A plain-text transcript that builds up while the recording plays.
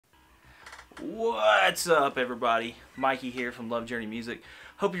What's up, everybody? Mikey here from Love Journey Music.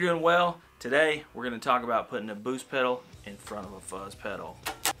 Hope you're doing well. Today we're going to talk about putting a boost pedal in front of a fuzz pedal.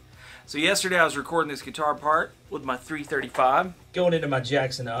 So yesterday I was recording this guitar part with my 335 going into my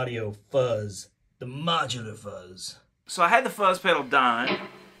Jackson Audio fuzz, the modular fuzz. So I had the fuzz pedal done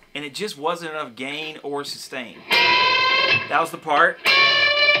and it just wasn't enough gain or sustain. That was the part.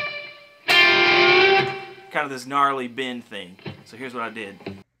 Kind of this gnarly bend thing. So here's what I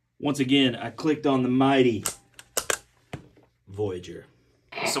did. Once again, I clicked on the mighty Voyager.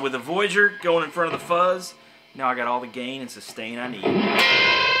 So with the Voyager going in front of the fuzz, now I got all the gain and sustain I need.